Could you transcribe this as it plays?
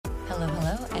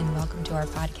Hello, and welcome to our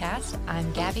podcast.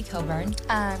 I'm Gabby Coburn.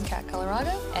 I'm Kat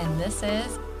Colorado. And this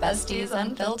is Besties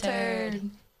Unfiltered.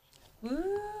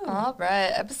 Woo! All right,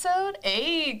 episode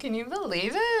 8. Can you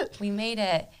believe it? We made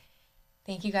it.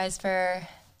 Thank you guys for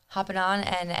hopping on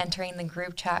and entering the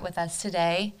group chat with us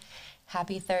today.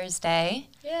 Happy Thursday.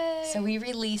 Yay! So we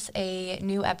release a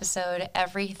new episode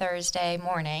every Thursday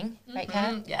morning, right,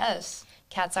 Kat? Yes.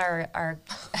 Kat's our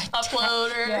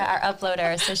Uploader. our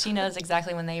uploader, so she knows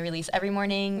exactly when they release every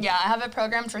morning. Yeah, I have it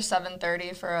programmed for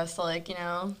 7:30 for us to,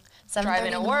 drive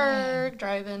into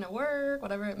work,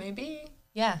 whatever it may be.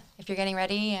 Yeah, if you're getting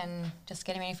ready and just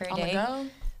getting ready for your day,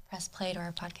 press play to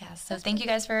our podcast. So thank you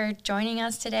guys for joining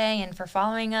us today and for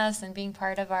following us and being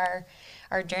part of our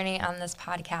journey on this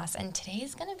podcast. And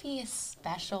today's going to be a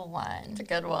special one. It's a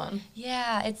good one.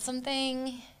 Yeah, it's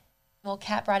something... Well,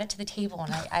 Kat brought it to the table,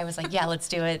 and I was like, yeah, let's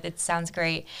do it. It sounds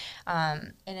great.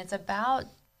 And it's about,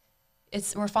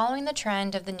 we're following the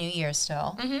trend of the new year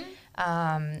still.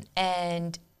 Mm-hmm.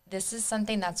 And this is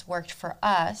something that's worked for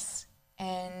us,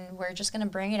 and we're just going to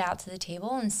bring it out to the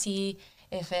table and see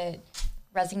if it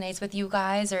resonates with you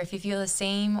guys, or if you feel the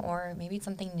same, or maybe it's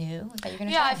something new that you're going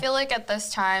to try. Yeah, I feel like at this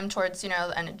time, towards,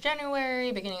 the end of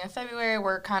January, beginning of February,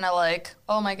 we're kind of like,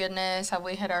 oh my goodness, have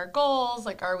we hit our goals?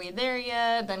 Like, are we there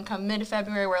yet? Then come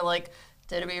mid-February, we're like,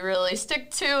 did we really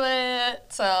stick to it?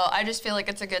 So I just feel like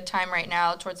it's a good time right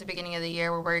now, towards the beginning of the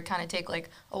year, where we kind of take like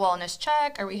a wellness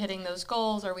check. Are we hitting those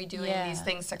goals? Are we doing these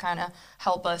things to kind of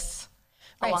help us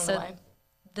along the way?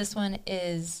 This one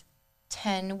is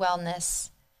 10 wellness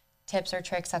tips or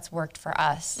tricks that's worked for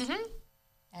us. Mm-hmm.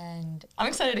 And I'm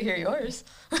excited to hear yours.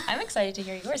 I'm excited to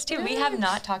hear yours too. We have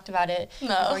not talked about it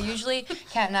before. Usually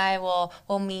Kat and I will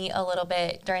meet a little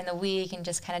bit during the week and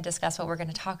just kind of discuss what we're going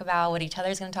to talk about, what each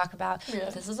other's going to talk about. Yeah.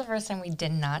 This is the first time we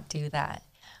did not do that.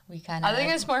 I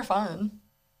think it's more fun.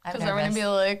 Because I'm going to be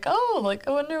like, I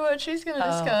wonder what she's going to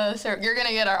discuss. Or you're going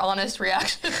to get our honest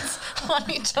reactions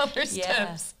on each other's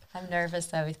tips. I'm nervous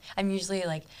though. I'm usually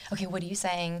like, okay, what are you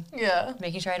saying? Yeah.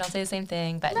 Making sure I don't say the same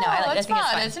thing. But I think it's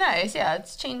fun. It's nice. Yeah,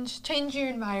 it's change your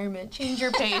environment, change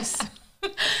your pace.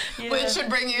 Which should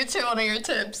bring you to one of your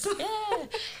tips. Yeah.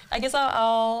 I guess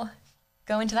I'll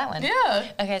go into that one.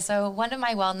 Yeah. Okay, so one of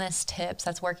my wellness tips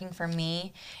that's working for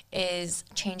me is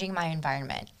changing my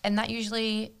environment. And that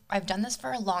usually, I've done this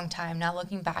for a long time. Now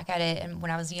looking back at it, and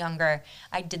when I was younger,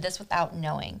 I did this without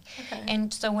knowing. Okay.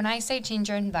 And so when I say change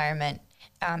your environment,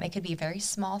 it could be very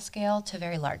small scale to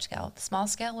very large scale. The small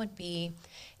scale would be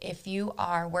if you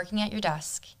are working at your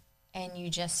desk and you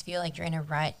just feel like you're in a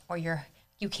rut, or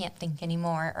you can't think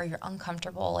anymore, or you're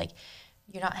uncomfortable, like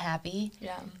you're not happy.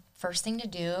 Yeah. First thing to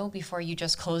do before you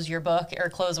just close your book or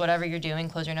close whatever you're doing,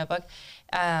 close your notebook,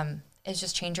 is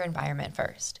just change your environment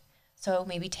first. So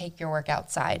maybe take your work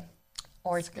outside.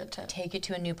 Or take it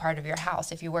to a new part of your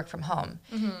house if you work from home.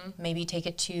 Mm-hmm. Maybe take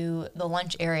it to the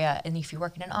lunch area, and if you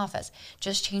work in an office,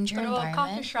 just change your environment. Go to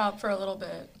a coffee shop for a little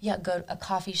bit. Yeah, go to a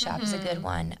coffee shop is a good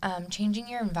one. Changing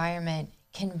your environment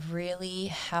can really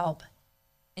help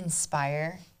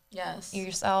inspire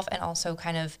yourself, and also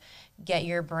kind of get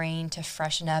your brain to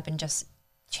freshen up and just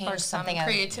change something out.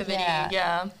 Creativity,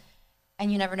 yeah.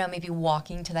 And you never know, maybe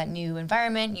walking to that new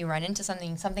environment, you run into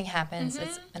something happens. Mm-hmm.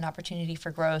 It's an opportunity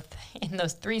for growth in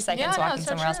those 3 seconds walking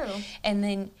somewhere else. And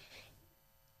then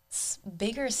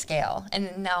bigger scale,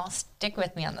 and now stick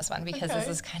with me on this one because this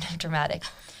is kind of dramatic.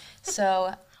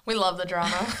 So we love the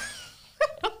drama.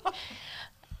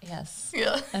 Yes.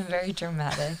 Yeah. I'm very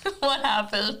dramatic. What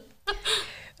happened?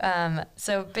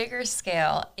 So bigger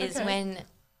scale is when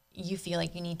you feel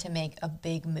like you need to make a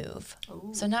big move.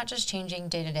 Ooh. So not just changing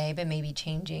day to day, but maybe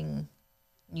changing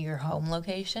your home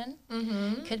location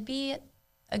could be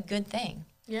a good thing.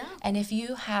 Yeah. And if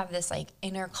you have this like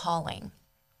inner calling,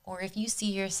 or if you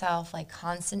see yourself like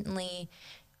constantly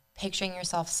picturing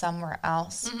yourself somewhere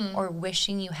else, or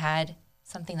wishing you had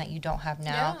something that you don't have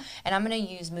now. Yeah. And I'm going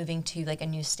to use moving to like a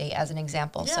new state as an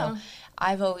example. Yeah. So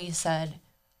I've always said,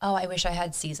 I wish I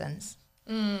had seasons.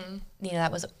 That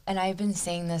was, and I've been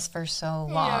saying this for so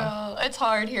long. Yeah, it's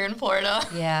hard here in Florida.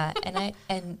 Yeah, and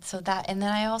then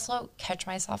I also catch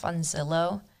myself on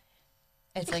Zillow.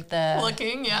 It's like the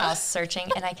looking, house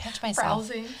searching, and I catch myself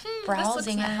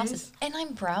browsing at houses, and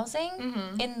I'm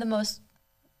browsing in the most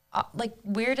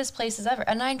weirdest places ever,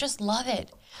 and I just love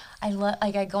it.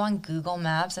 I go on Google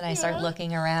Maps and I start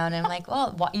looking around, and I'm like,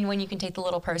 when you can take the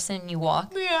little person and you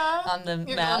walk on the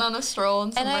You're map. going on a stroll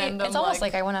in some random, it's almost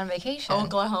like I went on vacation.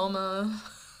 Oklahoma.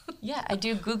 Yeah, I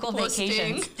do Google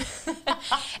vacations.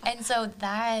 And so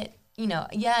that,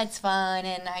 it's fun,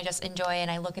 and I just enjoy, and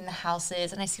I look in the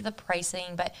houses and I see the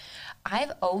pricing, but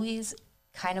I've always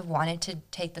kind of wanted to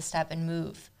take the step and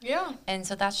move. Yeah. And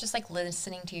so that's just like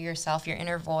listening to yourself, your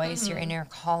inner voice, your inner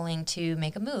calling to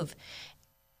make a move.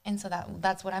 And so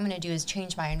that's what I'm going to do is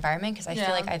change my environment because I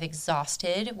feel like I've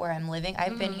exhausted where I'm living.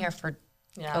 I've been here for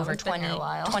over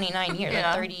 29 years,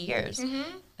 like 30 years.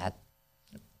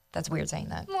 That's weird saying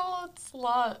that. Well, it's a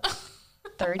lot.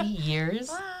 30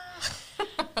 years?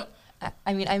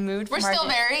 I mean, I moved from We're still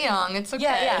very young. It's okay.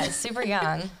 Yeah, super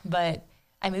young. But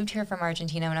I moved here from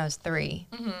Argentina when I was 3.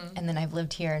 And then I've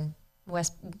lived here in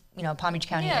West, Palm Beach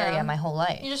County area my whole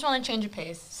life. You just want to change a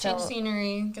pace, change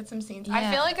scenery, get some scenes. Yeah.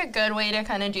 I feel like a good way to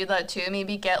kind of do that too,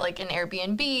 maybe get like an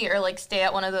Airbnb or like stay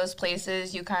at one of those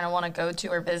places you kind of want to go to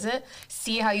or visit.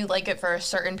 See how you like it for a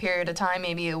certain period of time,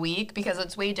 maybe a week, because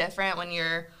it's way different when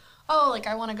you're,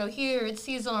 I want to go here, it's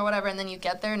seasonal or whatever, and then you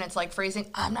get there and it's like freezing.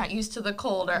 I'm not used to the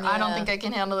cold, or I don't think I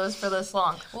can handle this for this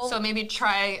long. Well, so maybe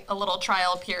try a little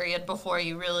trial period before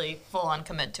you really full on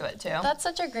commit to it too. That's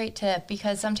such a great tip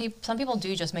because some people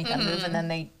do just make that move and then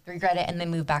they regret it and they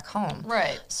move back home.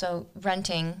 Right. So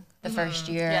renting the first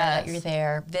year that you're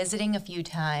there, visiting a few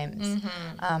times,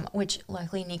 which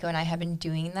luckily Nico and I have been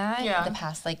doing that the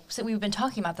past, so we've been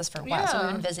talking about this for a while, so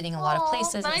we've been visiting a lot of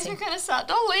places. That makes me kind of sad.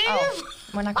 Don't leave. Oh,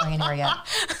 we're not going anywhere yet.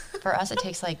 For us, it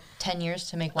takes like 10 years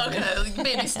to make one move. Okay,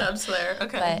 baby steps there.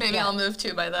 Okay, but, maybe I'll move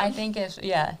too by then. I think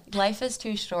life is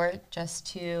too short just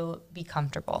to be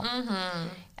comfortable.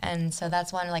 And so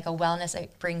that's one, like a wellness,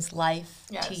 it brings life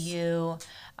to you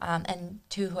and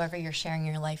to whoever you're sharing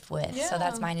your life with. So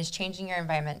that's mine, is changing your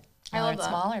environment, whether it's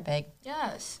small or big.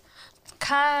 Yes.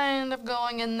 Kind of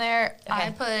going in there, I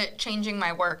put changing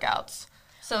my workouts.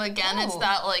 So again, it's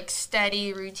that like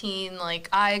steady routine. Like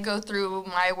I go through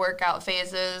my workout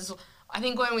phases. I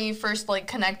think when we first like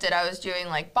connected, I was doing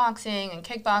like boxing and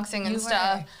kickboxing and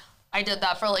stuff. I did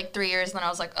that for like 3 years, and then I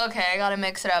was like, okay, I gotta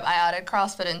mix it up. I added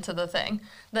CrossFit into the thing.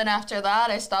 Then after that,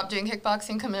 I stopped doing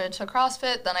kickboxing, committed to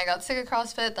CrossFit. Then I got sick of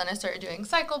CrossFit. Then I started doing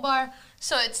cycle bar.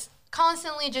 So it's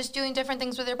constantly just doing different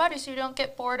things with your body so you don't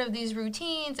get bored of these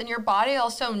routines, and your body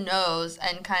also knows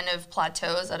and kind of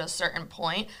plateaus at a certain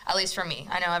point, at least for me.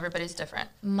 I know everybody's different.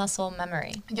 Muscle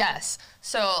memory. Yes.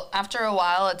 So after a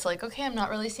while, it's like, okay, I'm not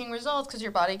really seeing results because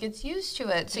your body gets used to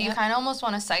it. So you kind of almost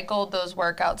want to cycle those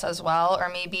workouts as well, or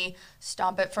maybe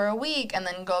stop it for a week and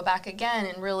then go back again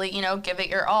and really, give it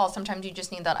your all. Sometimes you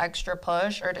just need that extra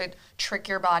push or to trick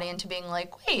your body into being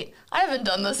like, wait, I haven't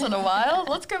done this in a while.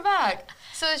 Let's go back.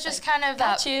 So it's just kind of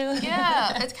got that. You.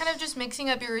 Yeah, it's kind of just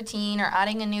mixing up your routine or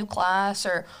adding a new class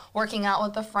or working out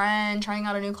with a friend, trying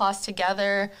out a new class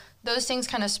together. Those things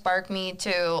kind of spark me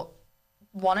to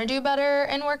want to do better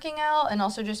in working out, and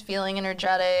also just feeling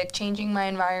energetic, changing my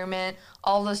environment.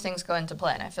 All those things go into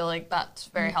play, and I feel like that's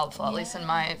very helpful, at least in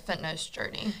my fitness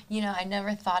journey. I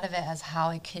never thought of it as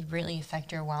how it could really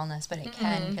affect your wellness, but it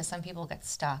can, because some people get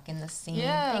stuck in the same thing,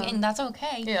 and that's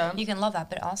okay. Yeah. You can love that,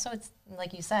 but also it's,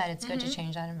 like you said, it's good to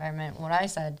change that environment, what I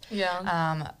said.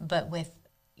 Yeah. But with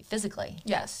physically.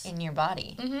 Yes. In your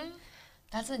body. Mm-hmm.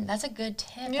 That's a good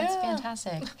tip. Yeah. That's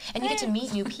fantastic. And you get to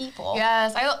meet new people.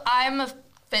 Yes. I'm a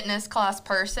fitness class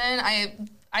person.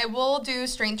 I will do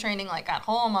strength training like at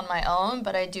home on my own,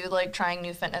 but I do like trying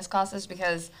new fitness classes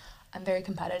because I'm very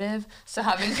competitive. So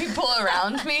having people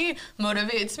around me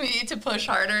motivates me to push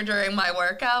harder during my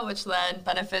workout, which then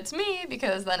benefits me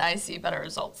because then I see better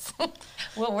results.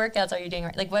 What workouts are you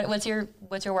doing? Like what's your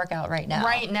workout right now?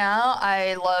 Right now,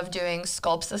 I love doing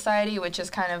Sculpt Society, which is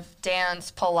kind of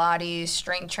dance, Pilates,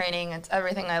 strength training. It's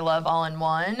everything I love all in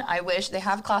one. I wish they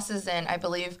have classes in, I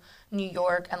believe, New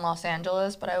York and Los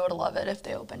Angeles, but I would love it if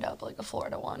they opened up like a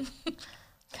Florida one.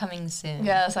 Coming soon.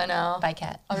 Yes, I know. By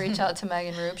Kat. I'll reach out to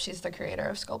Megan Roop. She's the creator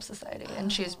of Sculpt Society,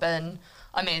 and she's been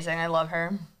amazing. I love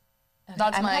her. Okay.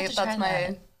 That's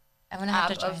my I'm gonna have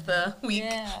app to try of the week.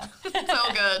 Yeah. So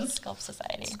good. Sculpt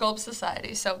Society. Sculpt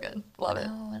Society, so good. Love it.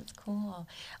 Oh, that's cool.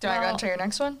 Do I go into your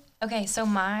next one? Okay, so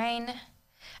mine,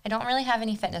 I don't really have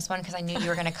any fitness one because I knew you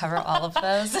were gonna cover all of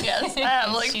those. Yes, I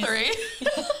have like 3.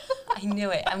 I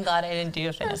knew it. I'm glad I didn't do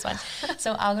a fitness one.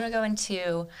 So I'm gonna go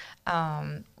into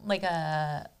like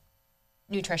a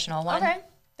nutritional one. Okay.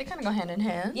 They kind of go hand in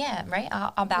hand. Yeah, right?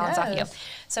 I'll balance off you.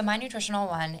 So my nutritional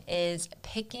one is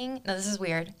picking, now this is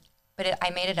weird, but I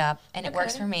made it up and it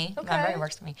works for me. Okay. Remember, it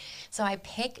works for me. So I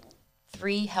pick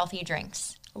 3 healthy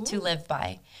drinks to live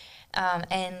by.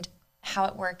 And how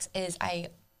it works is I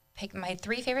pick my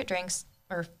 3 favorite drinks,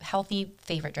 or healthy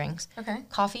favorite drinks. Okay.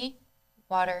 Coffee,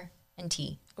 water, and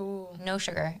tea. Ooh. No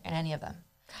sugar in any of them.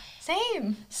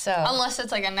 Same. So unless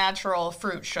it's like a natural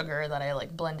fruit sugar that I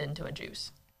like blend into a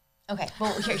juice. Okay.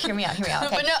 Well, hear me out. Okay.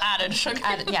 But no added sugar.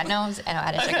 No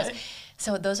added sugars.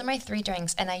 So those are my 3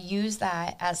 drinks, and I use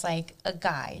that as like a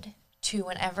guide to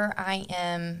whenever I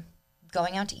am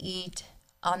going out to eat,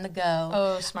 on the go.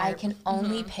 Oh, smart. I can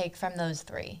only pick from those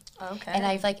 3. Okay. And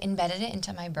I've like embedded it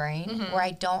into my brain where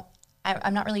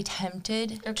I'm not really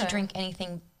tempted to drink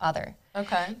anything other.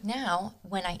 Okay. Now,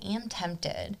 when I am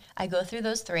tempted, I go through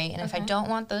those 3, and if I don't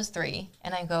want those 3,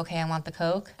 and I go, okay, I want the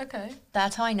Coke. Okay.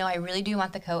 That's how I know I really do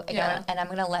want the Coke, Yeah. and I'm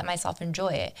going to let myself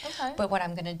enjoy it. Okay. But what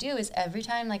I'm going to do is every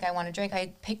time like I want to drink,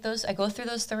 I go through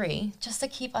those 3 just to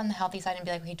keep on the healthy side and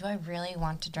be like, okay, do I really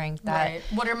want to drink that? Right.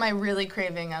 What am I really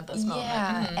craving at this moment?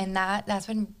 Yeah, and that's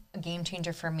been a game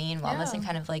changer for me in wellness and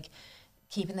kind of like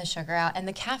keeping the sugar out. And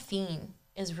the caffeine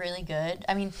is really good.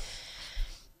 I mean,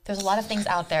 there's a lot of things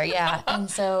out there, yeah. And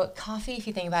so coffee, if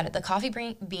you think about it, the coffee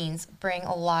beans bring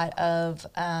a lot of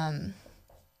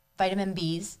vitamin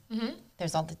Bs.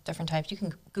 There's all the different types. You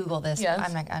can Google this. Yes.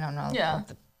 I don't know. Yeah.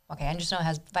 Okay, I just know it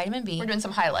has vitamin B. We're doing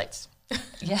some highlights.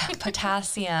 Yeah,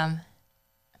 potassium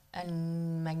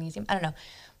and magnesium. I don't know.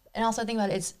 And also think about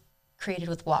it, it's created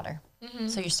with water.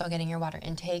 So you're still getting your water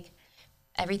intake.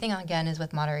 Everything, again, is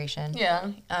with moderation.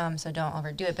 Yeah. So don't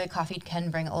overdo it. But coffee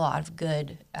can bring a lot of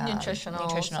good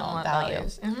nutritional value.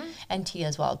 And tea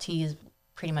as well. Tea is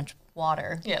pretty much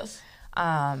water. Yes.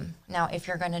 Now, if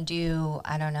you're going to do,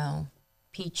 I don't know,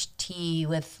 peach tea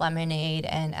with lemonade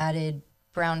and added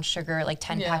brown sugar, like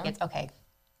 10 packets, okay.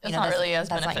 It's not really as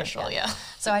beneficial, yeah.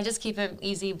 So I just keep it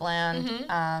easy, bland.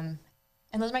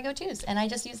 And those are my go-tos. And I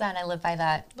just use that and I live by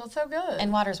that. That's so good.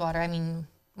 And water's water. I mean,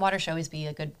 water should always be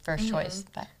a good first choice.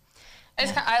 But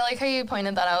I like how you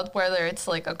pointed that out, whether it's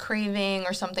like a craving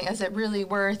or something. Is it really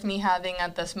worth me having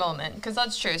at this moment? Because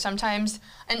that's true. Sometimes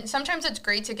it's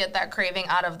great to get that craving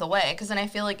out of the way. Because then I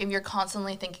feel like if you're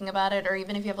constantly thinking about it, or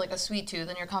even if you have like a sweet tooth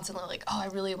and you're constantly like, oh, I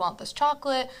really want this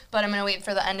chocolate, but I'm going to wait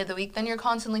for the end of the week, then you're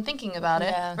constantly thinking about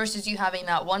it. Versus you having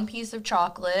that one piece of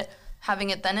chocolate,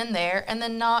 having it then and there, and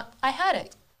then I had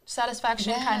it.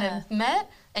 Satisfaction kind of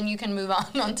met, and you can move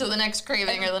on to the next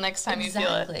craving or the next time you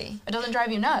feel it. It doesn't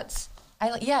drive you nuts.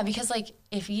 Because like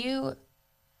if you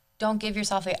don't give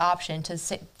yourself the option to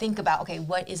think about, okay,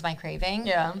 what is my craving?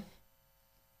 Yeah.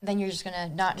 Then you're just gonna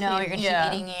not know. You're gonna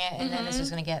keep eating it, and then it's just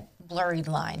gonna get blurred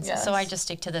lines. Yes. So I just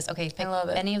stick to this. Okay, pick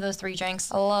any of those 3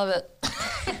 drinks. I love it.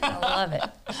 I love it.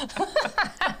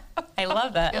 I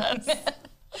love that. Yes.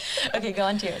 Okay, go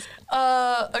on to yours.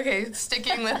 Okay,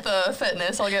 sticking with the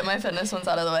fitness, I'll get my fitness ones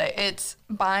out of the way. It's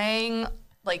buying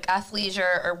like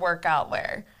athleisure or workout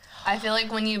wear. I feel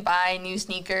like when you buy new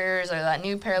sneakers or that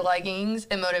new pair of leggings,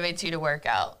 it motivates you to work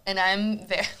out. And I'm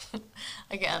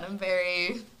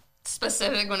very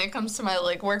specific when it comes to my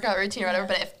like workout routine or whatever,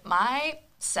 but if my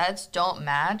sets don't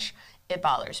match, it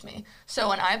bothers me. So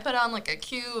when I put on like a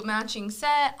cute matching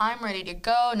set, I'm ready to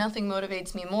go. Nothing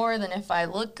motivates me more than if I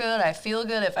look good, I feel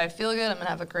good. If I feel good, I'm gonna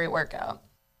have a great workout.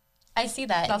 I see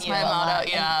that. That's my motto,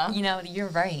 yeah. And, you're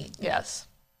right. Yes.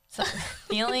 So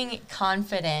feeling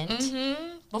confident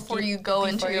before you go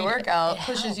into your workout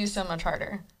pushes you so much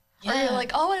harder. Yeah. Or you're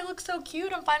like, oh, I look so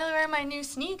cute. I'm finally wearing my new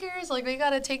sneakers. Like, we got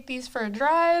to take these for a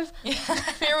drive. Yeah.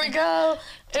 Here we go.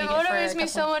 It motivates me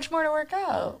so much more to work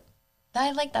out.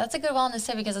 I like that. That's a good wellness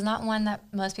tip because it's not one that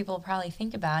most people probably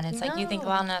think about. And it's like you think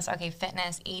wellness, okay,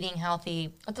 fitness, eating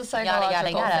healthy. It's a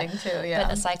psychological thing too, yeah. But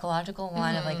the psychological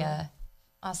one of like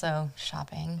also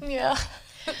shopping. Yeah.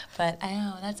 But I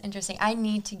know, that's interesting. I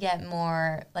need to get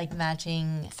more like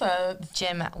matching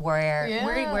gym wear. Yeah.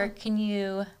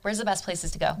 Where's the best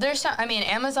places to go?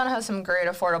 Amazon has some great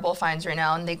affordable finds right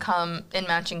now, and they come in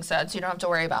matching sets. You don't have to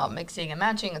worry about mixing and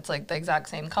matching. It's like the exact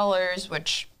same colors,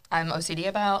 which I'm OCD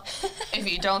about.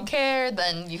 If you don't care,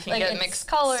 then you can get mixed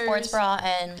colors. Sports bra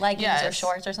and leggings or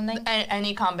shorts or something?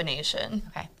 Any combination.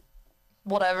 Okay.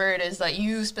 Whatever it is that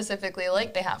you specifically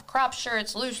like. They have crop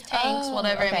shirts, loose tanks,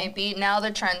 whatever it may be. Now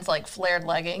the trend's like flared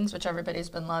leggings, which everybody's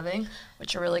been loving,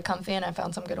 which are really comfy, and I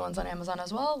found some good ones on Amazon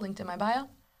as well, linked in my bio.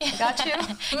 I got you.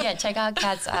 Yeah, check out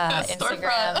Kat's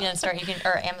Instagram,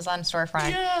 or Amazon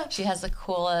storefront. Yeah. She has the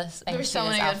coolest and There's so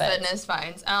many outfits. Good fitness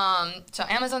finds. So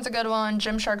Amazon's a good one.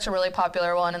 Gymshark's a really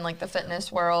popular one in like the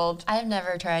fitness world. I've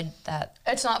never tried that.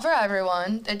 It's not for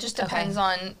everyone. It just depends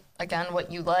on, again,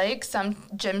 what you like. Some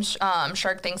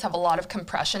Gymshark things have a lot of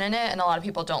compression in it, and a lot of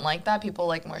people don't like that. People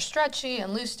like more stretchy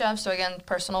and loose stuff. So again,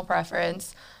 personal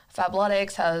preference.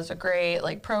 Fabletics has a great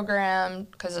like program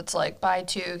because it's like buy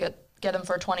 2, get them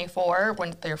for $24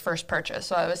 when their first purchase.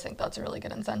 So I always think that's a really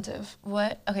good incentive.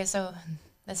 Okay, so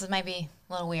this might be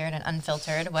a little weird and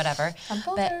unfiltered, whatever.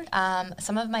 Unfiltered. But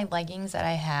some of my leggings that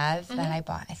I have that I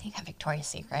bought, I think at Victoria's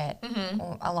Secret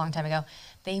a long time ago,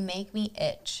 they make me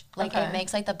itch. Like it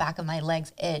makes like the back of my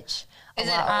legs itch. Is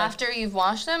it after you've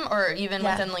washed them or even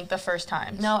within like the first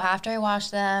time? No, after I wash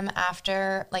them,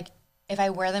 after like if I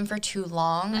wear them for too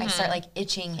long, I start like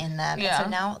itching in them. Yeah. And so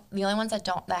now the only ones that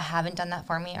haven't done that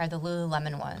for me are the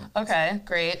Lululemon ones. Okay,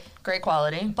 great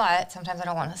quality. But sometimes I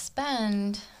don't want to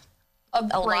spend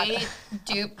A great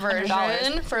dupe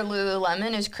version for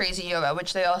Lululemon is Crazy Yoga,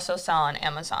 which they also sell on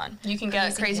Amazon. You can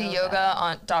get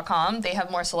crazyyoga.com. They have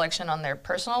more selection on their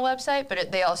personal website, but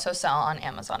they also sell on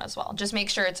Amazon as well. Just make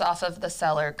sure it's off of the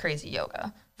seller Crazy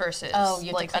Yoga versus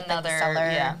like another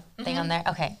seller thing on there.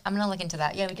 Okay, I'm gonna look into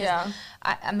that. Yeah, because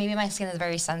maybe my skin is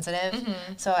very sensitive,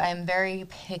 so I'm very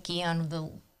picky on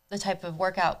the type of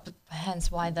workout, hence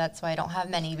that's why I don't have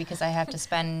many, because I have to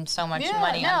spend so much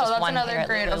money on just one pair. That's another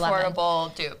great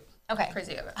affordable dupe. Okay.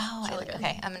 Crazy Yoga. Oh, really good.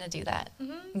 Okay, I'm gonna do that.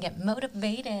 And get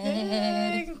motivated.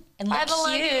 Yay. And Buy look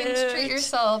the cute. leggings. Treat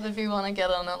yourself if you want to get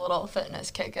on a little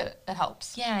fitness kick. It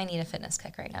helps. Yeah, I need a fitness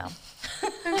kick right now.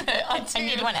 Okay, I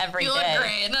need one every you day. You look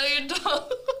great. No, you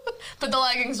don't. But the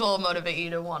leggings will motivate you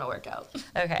to want to work out.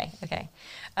 Okay.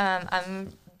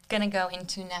 I'm gonna go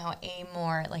into now a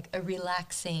more like a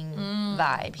relaxing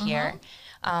vibe here.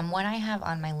 What I have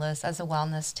on my list as a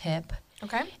wellness tip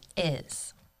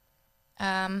is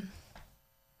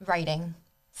writing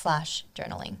 /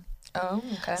 journaling. Oh,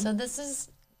 okay. So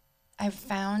I've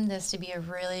found this to be a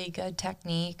really good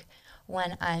technique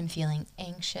when I'm feeling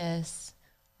anxious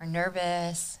or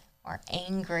nervous or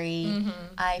angry.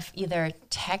 I either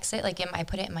text it, I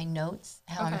put it in my notes,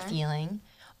 how I'm feeling,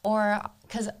 or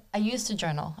because I used to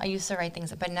journal. I used to write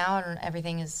things, but now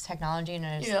everything is technology, and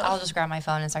I'll just grab my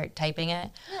phone and start typing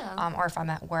it. Yeah. Or if I'm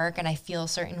at work and I feel a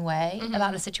certain way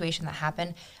about a situation that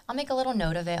happened, I'll make a little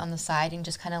note of it on the side and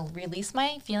just kind of release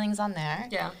my feelings on there.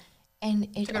 Yeah. And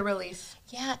it's a good release.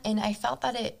 Yeah, and I felt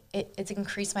that it's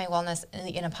increased my wellness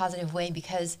in a positive way,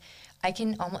 because I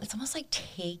can it's almost like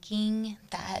taking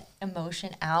that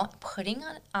emotion out, putting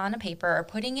on a paper or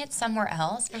putting it somewhere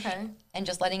else, and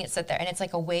just letting it sit there. And it's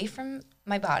like away from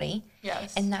my body.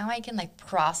 Yes. And now I can like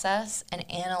process and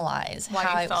analyze why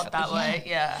how you felt that way.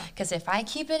 Yeah. Because if I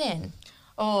keep it in,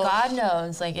 God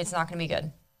knows, like, it's not going to be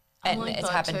good. And it's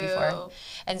happened before.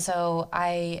 And so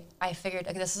I figured,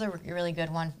 okay, this is a really good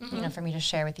one, for me to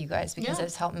share with you guys, because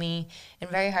it's helped me in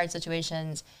very hard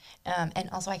situations.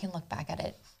 And also I can look back at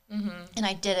it. And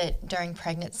I did it during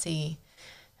pregnancy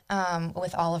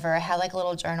with Oliver. I had like a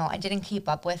little journal. I didn't keep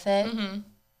up with it,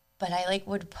 but I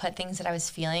would put things that I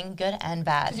was feeling, good and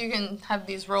bad. You can have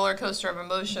these roller coaster of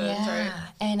emotions, right?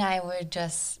 And I would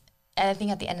I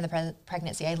think at the end of the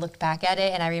pregnancy, I looked back at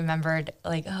it and I remembered,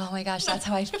 like, oh my gosh, that's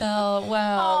how I felt.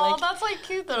 Wow. Oh, that's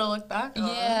cute that I look back on.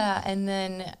 Yeah. And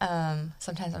then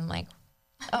sometimes I'm like,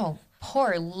 oh,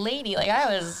 poor lady.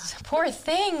 Poor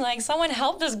thing. Like, someone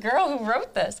help this girl who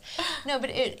wrote this. No, but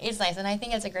it's nice. And I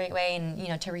think it's a great way,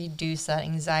 to reduce that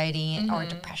anxiety or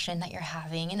depression that you're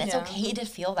having. And it's okay to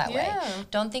feel that way.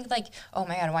 Don't think like, oh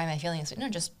my God, why am I feeling this? No,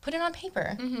 just put it on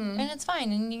paper and it's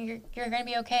fine. And you're going to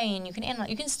be okay. And you can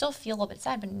analyze. You can still feel a little bit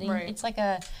sad, but it's like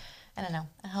a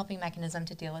helping mechanism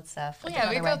to deal with stuff. Well,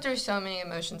 we go through so many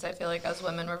emotions. I feel like as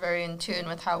women, we're very in tune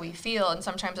with how we feel. And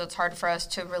sometimes it's hard for us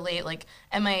to relate, like,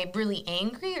 am I really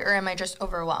angry or am I just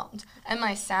overwhelmed? Am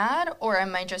I sad or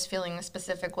am I just feeling a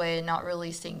specific way and not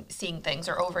really seeing things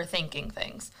or overthinking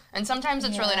things? And sometimes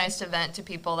it's really nice to vent to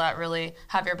people that really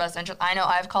have your best interest. I know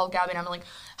I've called Gabby and I'm like,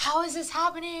 how is this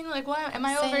happening? Like, why am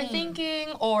I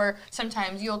overthinking? Or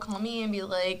sometimes you'll call me and be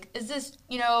like, is this,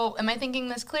 am I thinking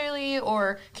this clearly?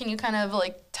 Or can you kind of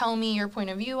like tell me your point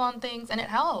of view on things? And it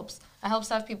helps. It helps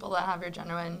to have people that have your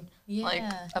genuine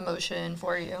emotion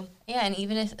for you. Yeah, and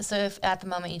even if at the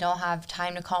moment you don't have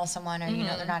time to call someone or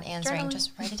they're not answering,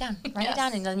 just write it down. Write it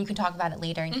down, and then you can talk about it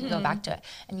later and you can go back to it.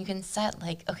 And you can set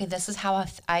like, okay, this is how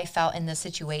I felt in this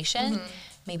situation.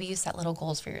 Maybe you set little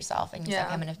goals for yourself and you say, okay,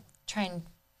 I'm going to try and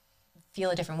feel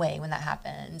a different way when that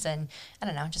happens. And I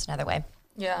don't know, just another way.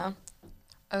 Yeah.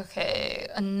 Okay,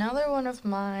 another one of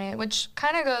mine, which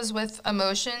kind of goes with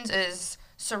emotions, is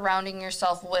surrounding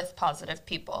yourself with positive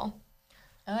people.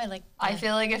 Oh, I like that. I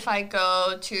feel like if I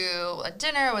go to a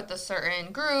dinner with a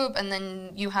certain group and then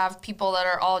you have people that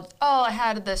are all, oh, I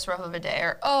had this rough of a day,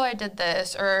 or oh, I did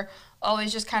this, or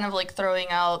always just kind of like throwing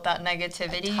out that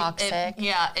negativity. Toxic.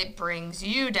 It brings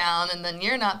you down, and then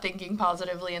you're not thinking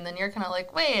positively, and then you're kind of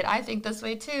like, wait, I think this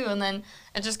way too, and then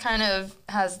it just kind of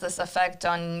has this effect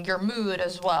on your mood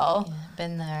as well. Yeah,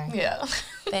 been there. Yeah.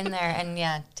 Been there, and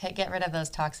get rid of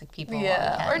those toxic people.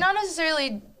 Yeah, or not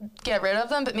necessarily get rid of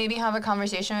them, but maybe have a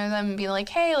conversation with them and be like,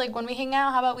 hey, like when we hang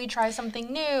out, how about we try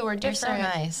something new or different?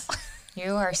 You're so nice.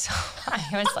 You are so, I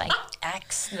was like,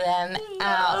 X them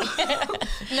out.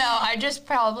 No, I just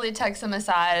probably text them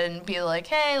aside and be like,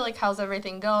 hey, like, how's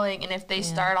everything going? And if they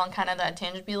start on kind of that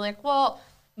tangent, be like, well,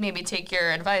 maybe take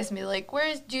your advice and be like,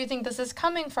 where do you think this is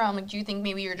coming from? Like, do you think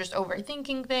maybe you're just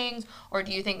overthinking things? Or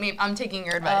do you think maybe I'm taking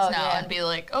your advice now and be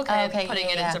like, okay, putting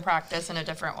it into practice in a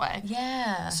different way.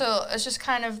 Yeah. So it's just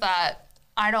kind of that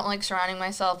I don't like surrounding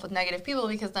myself with negative people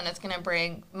because then it's going to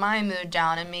bring my mood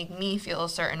down and make me feel a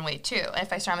certain way too.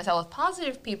 If I surround myself with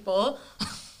positive people,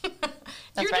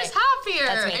 you're just happier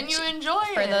and you enjoy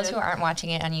it. For those who aren't watching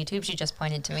it on YouTube, she just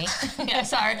pointed to me. Yeah,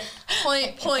 sorry.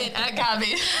 Point at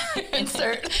Gabby.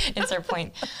 Insert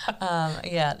point.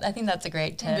 Yeah, I think that's a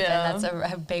great tip. Yeah. And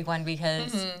that's a big one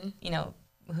because, you know,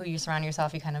 who you surround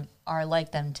yourself, you kind of are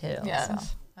like them too. Yes.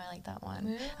 So. I like that one.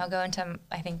 Yeah. I'll go into,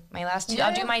 I think, my last two. Yeah.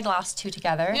 I'll do my last two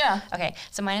together. Yeah. Okay.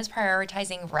 So mine is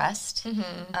prioritizing rest.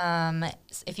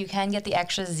 If you can get the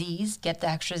extra Z's, get the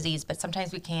extra Z's, but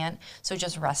sometimes we can't. So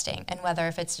just resting. And whether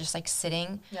if it's just like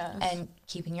sitting and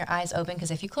keeping your eyes open, because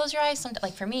if you close your eyes,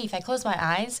 like for me, if I close my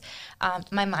eyes,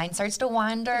 my mind starts to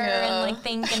wander and like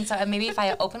think. And so maybe if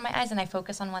I open my eyes and I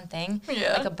focus on one thing,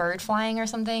 like a bird flying or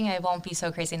something, I won't be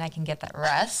so crazy and I can get that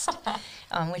rest,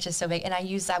 which is so big. And I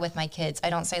use that with my kids. I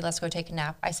don't say let's go take a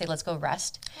nap. I say let's go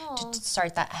rest to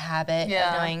start that habit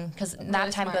of knowing, because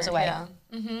nap time goes away.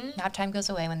 Nap time goes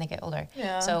away when they get older.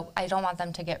 So I don't want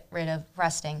them to get rid of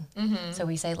resting. So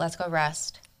we say let's go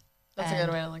rest. That's a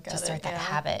good way to look at it. To start that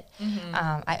habit.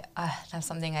 That's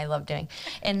something I love doing.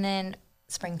 And then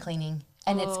spring cleaning.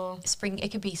 And it's spring.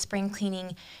 It could be spring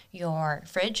cleaning your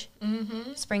fridge,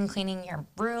 spring cleaning your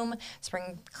room,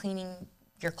 spring cleaning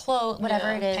your clothes,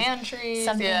 whatever it is. Pantries,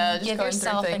 something, just give going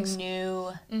yourself through a things.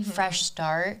 new, fresh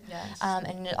start. Yes.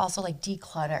 And it also like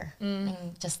declutter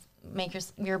and just make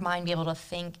your mind be able to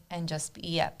think and just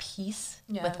be at peace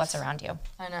with what's around you.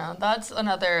 I know. That's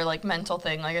another like mental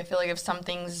thing. Like I feel like if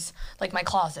something's like my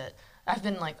closet, I've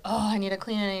been like, oh, I need to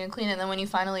clean it, And then when you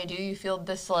finally do, you feel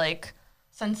this like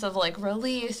sense of like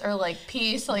release or like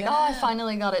peace. Like, oh, I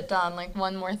finally got it done. Like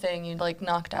one more thing you'd like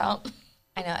knocked out.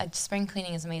 I know. Spring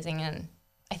cleaning is amazing. And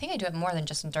I think I do it more than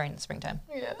just during the springtime.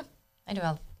 Yeah. I do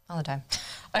it all the time.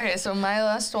 Okay, so my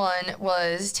last one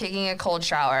was taking a cold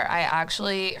shower. I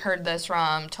actually heard this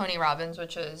from Tony Robbins,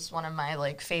 which is one of my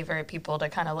like favorite people to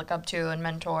kind of look up to and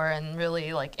mentor and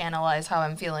really like analyze how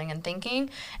I'm feeling and thinking.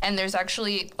 And there's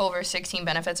actually over 16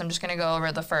 benefits. I'm just going to go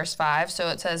over the first 5. So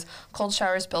it says cold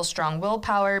showers build strong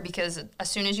willpower because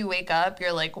as soon as you wake up,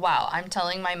 you're like, wow, I'm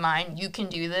telling my mind you can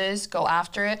do this, go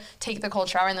after it, take the cold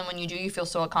shower, and then when you do, you feel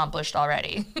so accomplished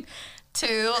already.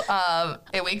 2,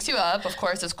 it wakes you up. Of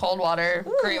course, it's cold water.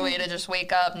 Ooh. Great way to just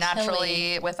wake up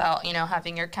naturally without,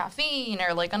 having your caffeine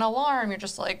or like an alarm. You're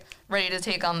just like ready to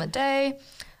take on the day.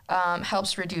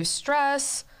 Helps reduce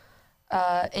stress,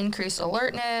 increase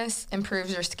alertness,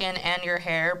 improves your skin and your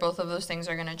hair. Both of those things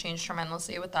are going to change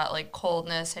tremendously with that like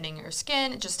coldness hitting your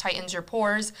skin. It just tightens your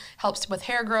pores, helps with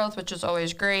hair growth, which is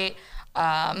always great.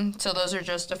 So those are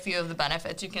just a few of the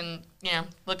benefits. You can,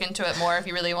 look into it more if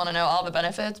you really want to know all the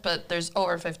benefits, but there's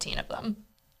over 15 of them.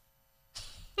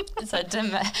 It's a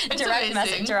direct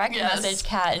message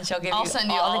Kat, and she'll give I'll send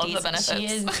you all of the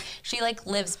benefits. She like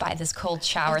lives by this cold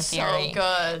shower theory. So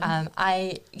good.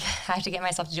 I have to get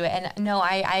myself to do it, and no,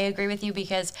 I agree with you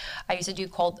because I used to do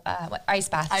cold ice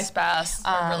baths. Ice baths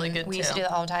are really good We too. used to do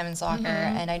that all the time in soccer,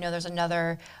 and I know there's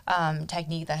another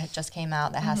technique that just came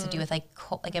out that has to do with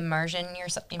like immersion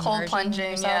yourself. Cold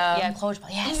plunging, cold.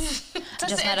 Yes.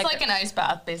 It's like an ice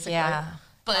bath basically. Yeah.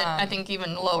 But I think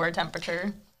even lower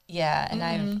temperature. Yeah, and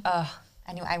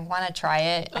I want to try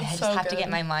it. I just have to get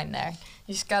my mind there.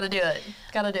 You just got to do it.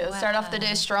 Wow. Start off the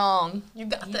day strong. You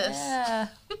got this.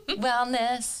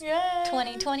 Wellness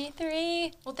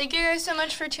 2023. Well, thank you guys so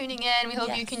much for tuning in. We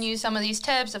hope you can use some of these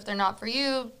tips. If they're not for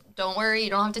you, don't worry.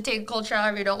 You don't have to take a cold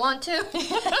shower if you don't want to.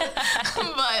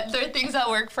 But there are things that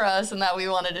work for us and that we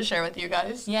wanted to share with you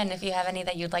guys. Yeah, and if you have any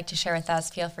that you'd like to share with us,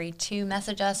 feel free to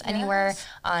message us anywhere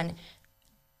on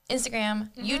Instagram,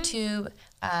 YouTube,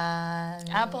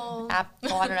 Apple. I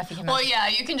don't know if you can. Well, yeah,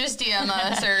 you can just DM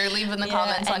us or leave in the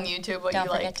comments on YouTube what you like.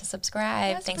 Don't forget to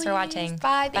subscribe. Thanks for watching.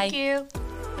 Bye. Thank you.